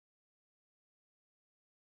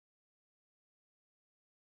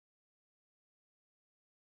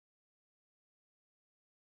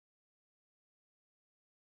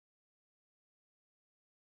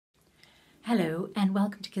Hello and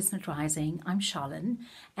welcome to Kismet Rising. I'm Shalin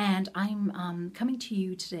and I'm coming to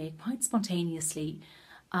you today quite spontaneously.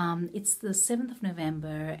 It's the 7th of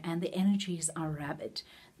November and the energies are rabid.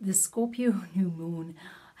 The Scorpio New Moon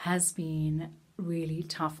has been really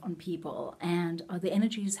tough on people, and the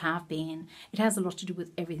energies have been, it has a lot to do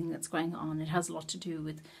with everything that's going on. It has a lot to do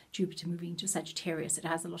with Jupiter moving to Sagittarius. It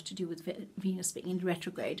has a lot to do with Venus being in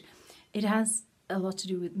retrograde. It has a lot to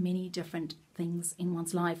do with many different things in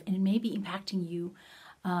one's life, and it may be impacting you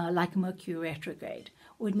like Mercury retrograde,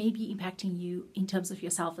 or it may be impacting you in terms of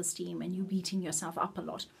your self-esteem and you beating yourself up a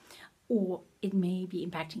lot, or it may be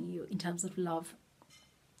impacting you in terms of love.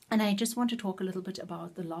 And I just want to talk a little bit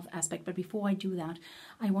about the love aspect, but before I do that,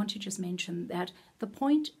 I want to just mention that the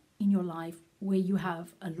point in your life where you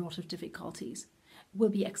have a lot of difficulties will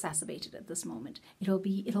be exacerbated at this moment.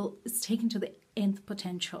 It's taken to the nth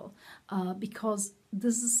potential, because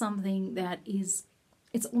this is something that is,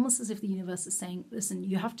 it's almost as if the universe is saying, listen,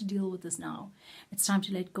 you have to deal with this now. It's time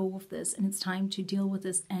to let go of this, and it's time to deal with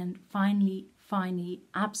this and finally,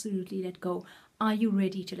 absolutely let go. Are you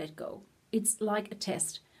ready to let go? It's like a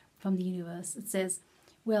test from the universe. It says,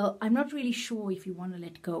 well, I'm not really sure if you want to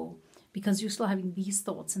let go because you're still having these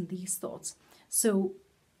thoughts and these thoughts. So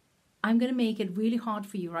I'm going to make it really hard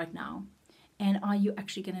for you right now. And are you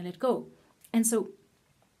actually going to let go? And so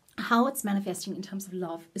how it's manifesting in terms of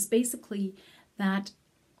love is basically that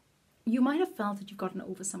you might have felt that you've gotten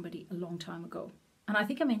over somebody a long time ago. And I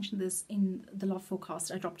think I mentioned this in the love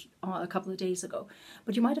forecast I dropped a couple of days ago.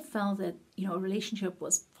 But you might have felt that, a relationship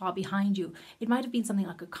was far behind you. It might have been something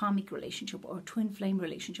like a karmic relationship or a twin flame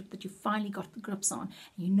relationship that you finally got the grips on,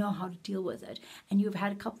 and you know how to deal with it. And you've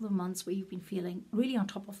had a couple of months where you've been feeling really on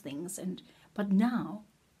top of things. But now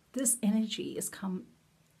this energy has come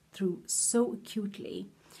through so acutely,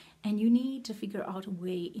 and you need to figure out a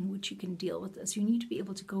way in which you can deal with this. You need to be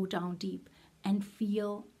able to go down deep and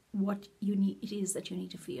feel what it is that you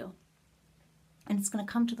need to feel. And it's going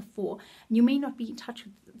to come to the fore. And you may not be in touch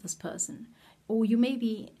with this person, or you may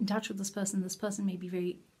be in touch with this person may be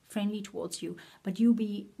very friendly towards you, but you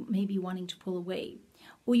may be wanting to pull away.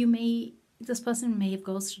 Or this person may have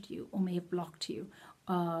ghosted you or may have blocked you.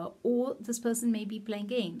 Or this person may be playing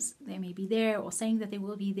games. They may be there or saying that they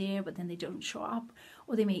will be there, but then they don't show up.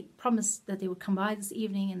 Or they may promise that they would come by this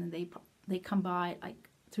evening, and then they come by like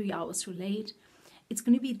 3 hours too late. It's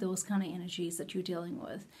going to be those kind of energies that you're dealing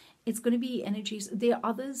with. It's going to be energies. There are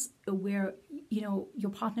others where,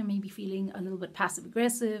 your partner may be feeling a little bit passive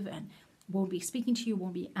aggressive and won't be speaking to you,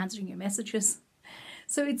 won't be answering your messages.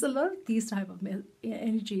 So it's a lot of these type of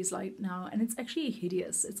energies right now, and it's actually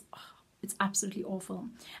hideous. It's absolutely awful.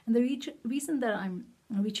 And the reason that I'm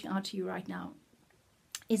reaching out to you right now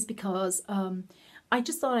is because I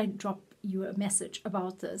just thought I'd drop you a message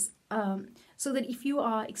about this, so that if you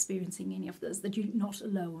are experiencing any of this, that you're not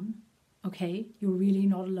alone. Okay, you're really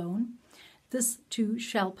not alone. This too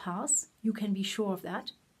shall pass. You can be sure of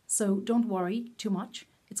that. So don't worry too much.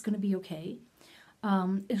 It's going to be okay.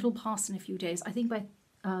 It'll pass in a few days. I think by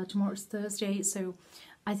tomorrow's Thursday, so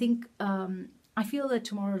I think I feel that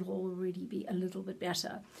tomorrow will already be a little bit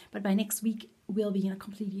better. But by next week, we'll be in a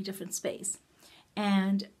completely different space,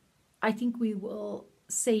 and I think we will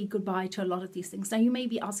say goodbye to a lot of these things. Now you may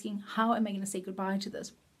be asking, how am I going to say goodbye to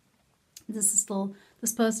this? This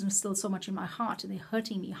person is still so much in my heart, and they're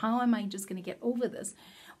hurting me. How am I just going to get over this?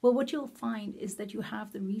 Well, what you'll find is that you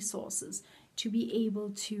have the resources to be able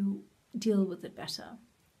to deal with it better.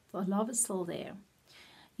 The love is still there.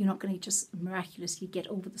 You're not going to just miraculously get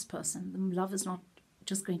over this person. The love is not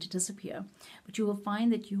just going to disappear, but you will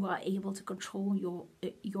find that you are able to control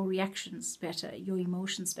your reactions better, your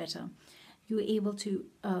emotions better. You're able to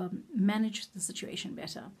manage the situation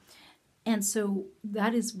better. And so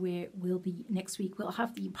that is where we'll be next week. We'll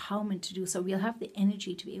have the empowerment to do so. We'll have the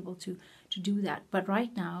energy to be able to do that. But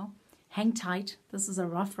right now, hang tight. This is a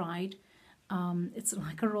rough ride. It's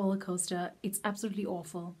like a roller coaster. It's absolutely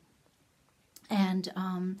awful. And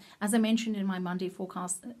as I mentioned in my Monday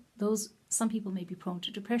forecast, some people may be prone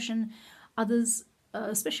to depression. Others,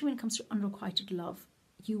 especially when it comes to unrequited love,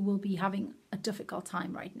 you will be having a difficult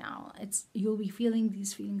time right now. You'll be feeling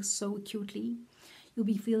these feelings so acutely. You'll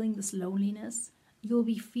be feeling this loneliness. You'll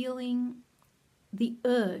be feeling the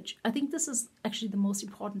urge. I think this is actually the most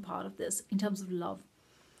important part of this in terms of love.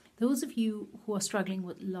 Those of you who are struggling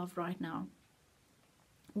with love right now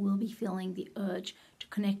will be feeling the urge to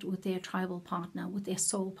connect with their tribal partner, with their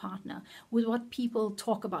soul partner, with what people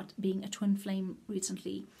talk about being a twin flame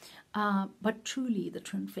recently, but truly the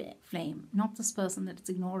twin flame, not this person that is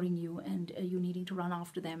ignoring you and you needing to run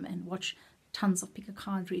after them and watch tons of pick a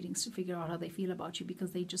card readings to figure out how they feel about you,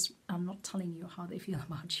 because they just are not telling you how they feel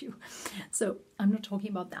about you. So I'm not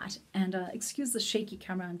talking about that. And excuse the shaky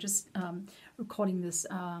camera. I'm just recording this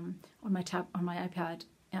on my iPad,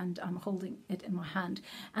 and I'm holding it in my hand.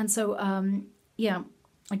 And so yeah,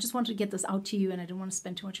 I just wanted to get this out to you, and I don't want to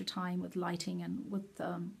spend too much of time with lighting and with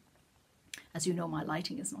as you know, my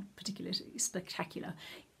lighting is not particularly spectacular,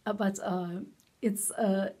 but it's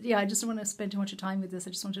yeah, I just don't want to spend too much time with this. I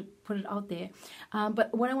just want to put it out there.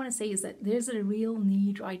 But what I want to say is that there's a real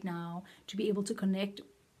need right now to be able to connect,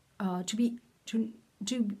 to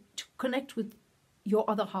connect with your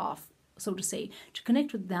other half, so to say, to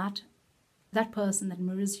connect with that person that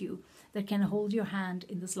mirrors you, that can hold your hand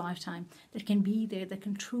in this lifetime, that can be there, that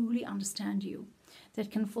can truly understand you,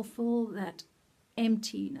 that can fulfill that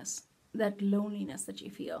emptiness, that loneliness that you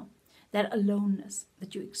feel, that aloneness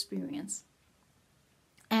that you experience.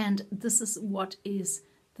 And this is what is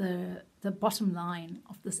the bottom line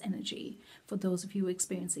of this energy for those of you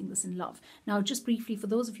experiencing this in love. Now, just briefly, for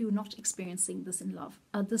those of you not experiencing this in love,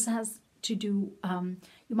 this has to do,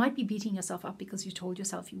 you might be beating yourself up because you told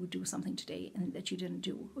yourself you would do something today and that you didn't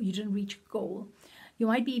do, or you didn't reach a goal. You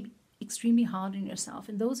might be extremely hard on yourself.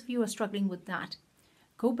 And those of you who are struggling with that,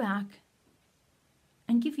 go back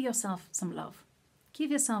and give yourself some love.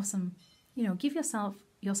 Give yourself some, give yourself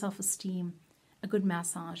your self-esteem a good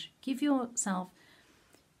massage. Give yourself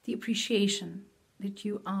the appreciation that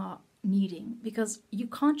you are needing, because you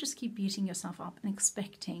can't just keep beating yourself up and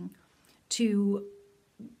expecting to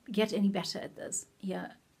get any better at this. Yeah,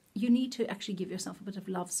 you need to actually give yourself a bit of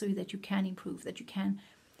love so that you can improve, that you can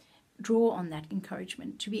draw on that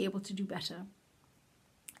encouragement to be able to do better.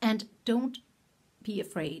 And don't be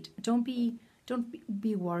afraid. Don't be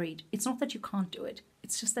worried. It's not that you can't do it.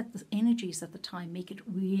 It's just that the energies at the time make it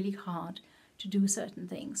really hard to do certain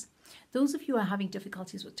things. Those of you who are having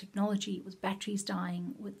difficulties with technology, with batteries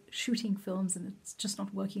dying, with shooting films and it's just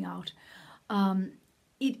not working out,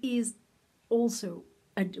 it is also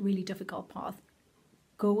a really difficult path.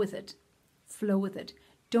 Go with it. Flow with it.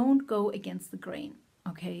 Don't go against the grain,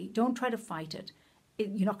 okay? Don't try to fight it.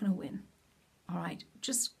 You're not going to win, all right?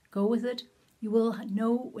 Just go with it. You will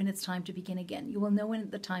know when it's time to begin again. You will know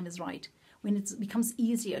when the time is right, when it becomes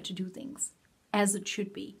easier to do things as it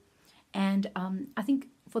should be. And I think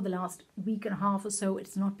for the last week and a half or so,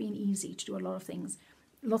 it's not been easy to do a lot of things.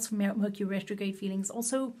 Lots of Mercury retrograde feelings.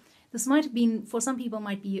 Also, this might have been, for some people,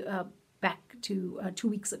 might be back to 2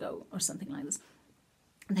 weeks ago or something like this,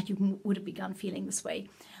 that you would have begun feeling this way.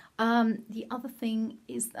 The other thing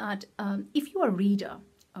is that if you're a reader,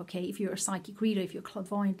 okay, if you're a psychic reader, if you're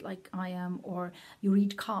clairvoyant like I am, or you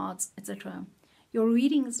read cards, etc., your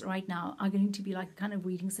readings right now are going to be like the kind of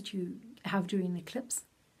readings that you have during an eclipse.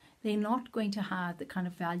 They're not going to have the kind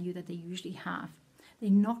of value that they usually have.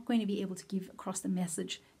 They're not going to be able to give across the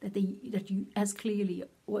message that you as clearly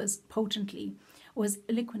or as potently or as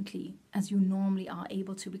eloquently as you normally are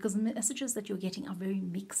able to, because the messages that you're getting are very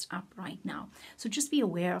mixed up right now. So just be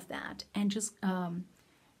aware of that, and just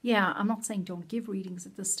yeah, I'm not saying don't give readings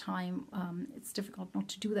at this time. It's difficult not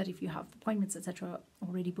to do that if you have appointments, etc.,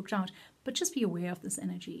 already booked out. But just be aware of this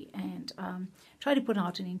energy and try to put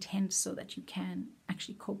out an intent so that you can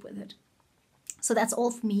actually cope with it. So that's all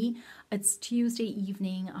for me. It's Tuesday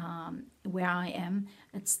evening where I am.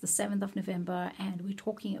 It's the 7th of November, and we're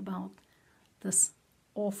talking about this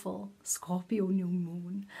awful Scorpio New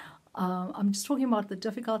Moon. I'm just talking about the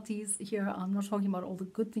difficulties here. I'm not talking about all the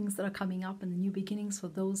good things that are coming up and the new beginnings for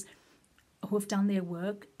those who have done their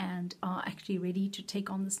work and are actually ready to take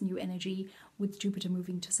on this new energy with Jupiter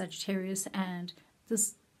moving to Sagittarius and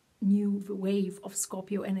this new wave of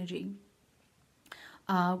Scorpio energy.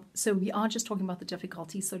 So we are just talking about the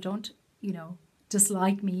difficulties. So don't,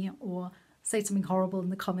 dislike me or say something horrible in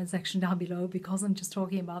the comment section down below, because I'm just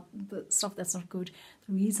talking about the stuff that's not good.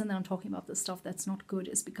 The reason that I'm talking about the stuff that's not good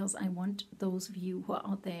is because I want those of you who are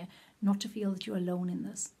out there not to feel that you're alone in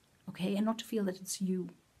this, okay? And not to feel that it's you.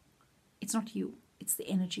 It's not you. It's the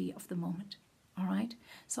energy of the moment, all right?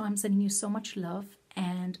 So I'm sending you so much love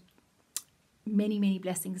and many, many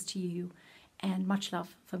blessings to you, and much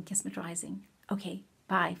love from Kismet Rising. Okay,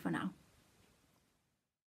 bye for now.